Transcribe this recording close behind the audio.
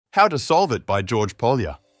How to Solve It by George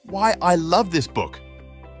Polya. Why, I love this book!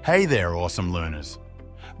 Hey there, awesome learners!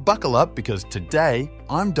 Buckle up because today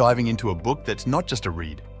I'm diving into a book that's not just a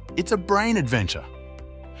read, it's a brain adventure.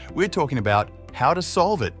 We're talking about How to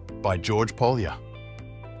Solve It by George Polya.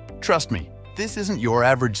 Trust me, this isn't your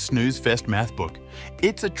average snooze-fest math book.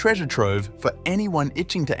 It's a treasure trove for anyone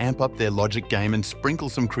itching to amp up their logic game and sprinkle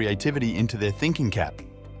some creativity into their thinking cap.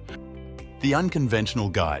 The Unconventional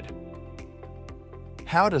Guide.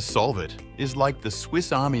 How to Solve It is like the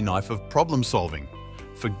Swiss Army knife of problem solving.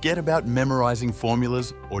 Forget about memorizing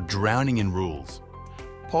formulas or drowning in rules.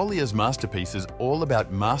 Polya's masterpiece is all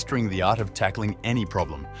about mastering the art of tackling any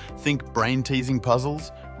problem. Think brain-teasing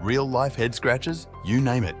puzzles, real-life head-scratchers, you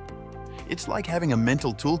name it. It's like having a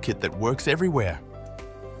mental toolkit that works everywhere.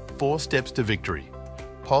 4 steps to victory.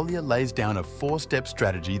 Polya lays down a 4-step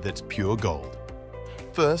strategy that's pure gold.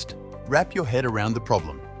 First, wrap your head around the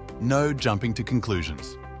problem. No jumping to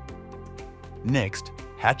conclusions. Next,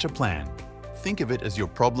 hatch a plan. Think of it as your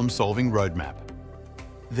problem-solving roadmap.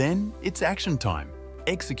 Then, it's action time.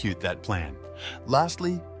 Execute that plan.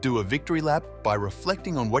 Lastly, do a victory lap by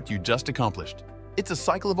reflecting on what you just accomplished. It's a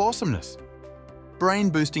cycle of awesomeness.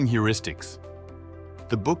 Brain-boosting heuristics.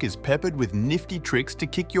 The book is peppered with nifty tricks to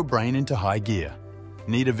kick your brain into high gear.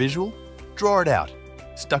 Need a visual? Draw it out.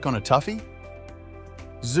 Stuck on a toughie?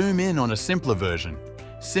 Zoom in on a simpler version.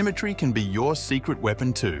 Symmetry can be your secret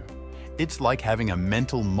weapon too. It's like having a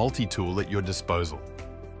mental multi-tool at your disposal.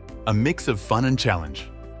 A mix of fun and challenge.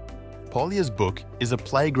 Polya's book is a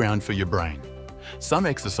playground for your brain. Some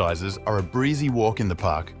exercises are a breezy walk in the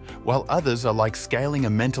park, while others are like scaling a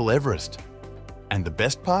mental Everest. And the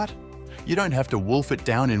best part? You don't have to wolf it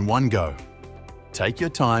down in one go. Take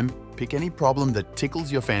your time, pick any problem that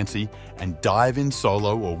tickles your fancy, and dive in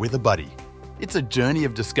solo or with a buddy. It's a journey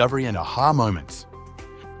of discovery and aha moments.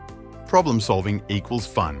 Problem solving equals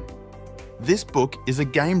fun. This book is a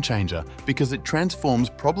game changer because it transforms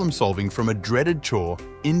problem solving from a dreaded chore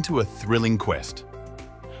into a thrilling quest.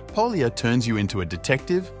 Polya turns you into a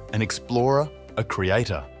detective, an explorer, a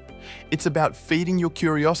creator. It's about feeding your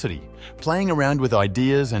curiosity, playing around with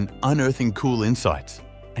ideas and unearthing cool insights.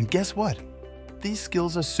 And guess what? These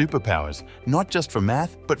skills are superpowers, not just for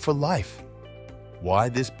math, but for life. Why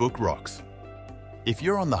this book rocks. If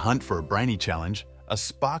you're on the hunt for a brainy challenge, a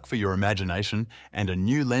spark for your imagination, and a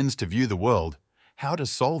new lens to view the world, How to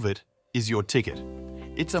Solve It is your ticket.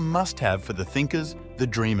 It's a must-have for the thinkers, the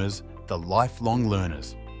dreamers, the lifelong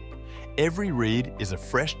learners. Every read is a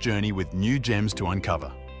fresh journey with new gems to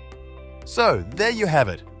uncover. So, there you have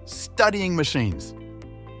it, studying machines.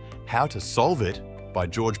 How to Solve It by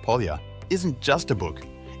George Polya isn't just a book,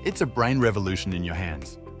 it's a brain revolution in your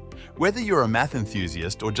hands. Whether you're a math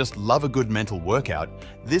enthusiast or just love a good mental workout,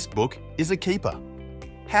 this book is a keeper.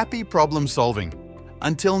 Happy problem solving.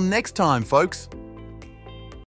 Until next time, folks.